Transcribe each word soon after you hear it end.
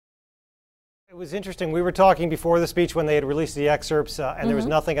It was interesting. We were talking before the speech when they had released the excerpts, and there was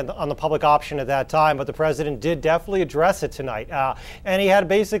nothing on the public option at that time, but the president did definitely address it tonight. And he had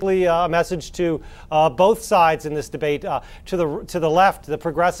basically a message to both sides in this debate, to the left, the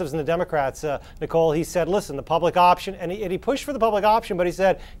progressives and the Democrats. Nicole, he said, listen, the public option, and he pushed for the public option, but he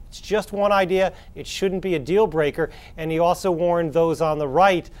said it's just one idea. It shouldn't be a deal breaker. And he also warned those on the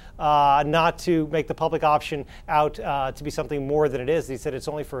right not to make the public option out to be something more than it is. He said it's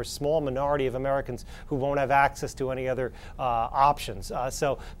only for a small minority of Americans who won't have access to any other options.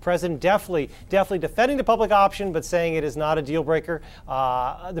 So President definitely defending the public option, but saying it is not a deal breaker.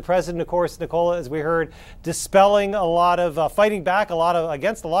 The president, of course, Nicola, as we heard, dispelling a lot of, fighting back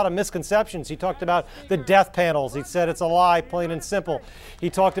against a lot of misconceptions. He talked about the death panels. He said it's a lie, plain and simple. He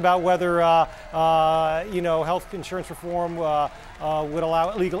talked about whether, health insurance reform would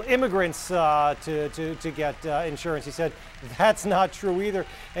allow illegal immigrants to get insurance. He said that's not true either.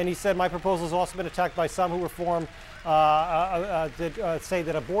 And he said my proposal has also been attacked by some who reform that say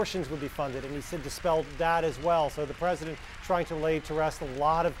that abortions would be funded, and he said dispelled that as well. So the president trying to lay to rest a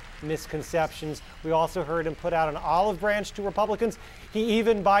lot of misconceptions. We also heard him put out an olive branch to Republicans. He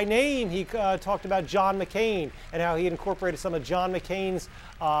even, by name, he talked about John McCain and how he had incorporated some of John McCain's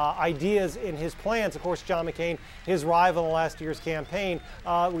ideas in his plans. Of course, John McCain, his rival in last year's campaign.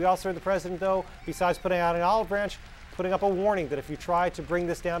 We also heard the president, though, besides putting out an olive branch, putting up a warning that if you try to bring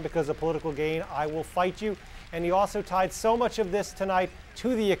this down because of political gain, I will fight you. And he also tied so much of this tonight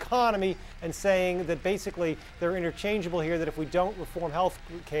to the economy and saying that basically they're interchangeable here, that if we don't reform health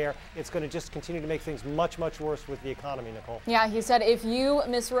care, it's going to just continue to make things much, much worse with the economy, Nicole. Yeah, he said if you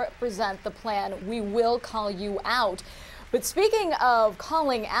misrepresent the plan, we will call you out. But speaking of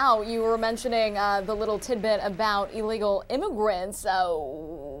calling out, you were mentioning the little tidbit about illegal immigrants.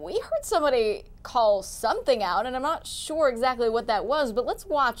 We heard somebody call something out, and I'm not sure exactly what that was, but let's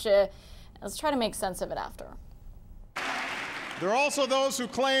watch it. Let's try to make sense of it after. There are also those who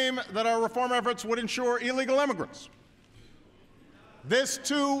claim that our reform efforts would ensure illegal immigrants. This,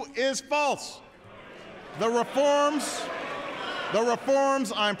 too, is false. The reforms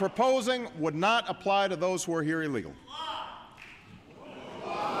I'm proposing would not apply to those who are here illegally.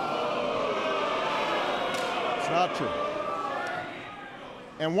 It's not true.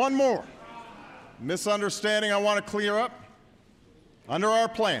 And one more misunderstanding I want to clear up. Under our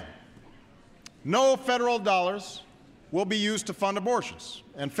plan, no federal dollars will be used to fund abortions,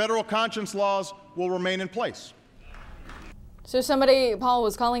 and federal conscience laws will remain in place. So somebody, Paul,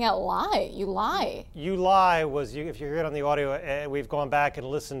 was calling out lie. You lie. You lie was, if you hear it on the audio, we've gone back and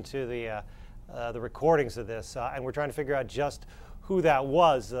listened to the recordings of this, and we're trying to figure out just who that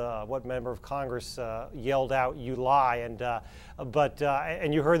was, what member of Congress yelled out, you lie.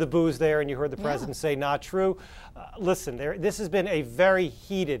 And you heard the boos there, and you heard the president say not true. Listen, this has been a very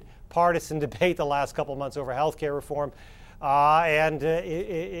heated partisan debate the last couple of months over health care reform. And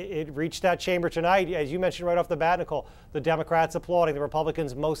it reached that chamber tonight. As you mentioned right off the bat, Nicole, the Democrats applauding, the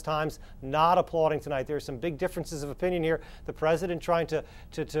Republicans most times not applauding tonight. There are some big differences of opinion here. The president trying to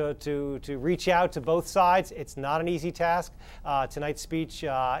reach out to both sides. It's not an easy task. Tonight's speech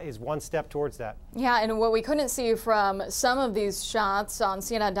is one step towards that. Yeah, and what we couldn't see from some of these shots on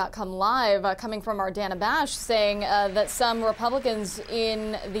CNN.com Live coming from our Dana Bash saying that some Republicans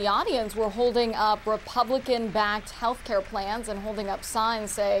in the audience were holding up Republican-backed health care plans and holding up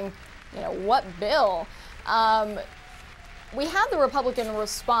signs saying, what bill? We had the Republican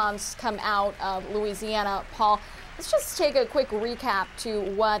response come out of Louisiana. Paul, let's just take a quick recap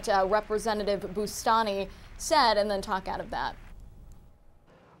to what Representative Bustani said and then talk out of that.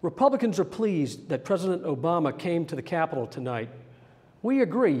 Republicans are pleased that President Obama came to the Capitol tonight. We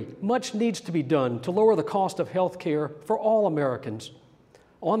agree much needs to be done to lower the cost of health care for all Americans.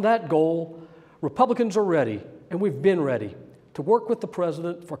 On that goal, Republicans are ready, and we've been ready, to work with the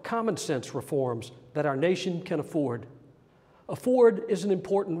president for common sense reforms that our nation can afford. Afford is an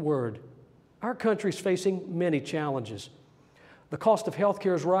important word. Our country's facing many challenges. The cost of health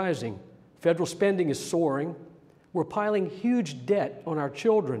care is rising. Federal spending is soaring. We're piling huge debt on our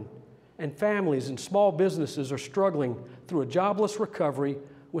children, and families and small businesses are struggling through a jobless recovery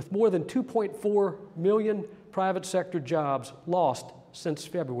with more than 2.4 million private sector jobs lost since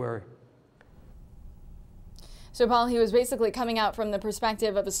February. So, Paul, he was basically coming out from the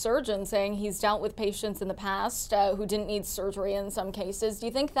perspective of a surgeon, saying he's dealt with patients in the past who didn't need surgery in some cases. Do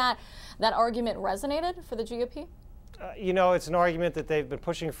you think that argument resonated for the GOP? It's an argument that they've been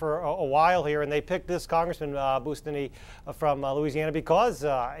pushing for a while here, and they picked this Congressman Bustani from Louisiana because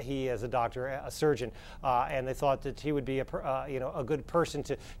he is a doctor, a surgeon, and they thought that he would be a good person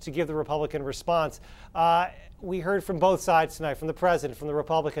to give the Republican response. we heard from both sides tonight, from the president, from the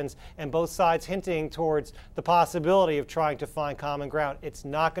Republicans, and both sides hinting towards the possibility of trying to find common ground. It's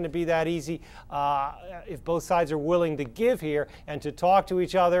not going to be that easy if both sides are willing to give here and to talk to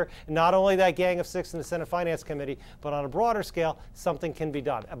each other. Not only that gang of six in the Senate Finance Committee, but on a broader scale, something can be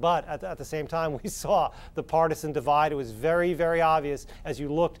done. But at the same time, we saw the partisan divide. It was very, very obvious as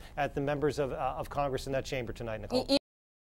you looked at the members of Congress in that chamber tonight, Nicole.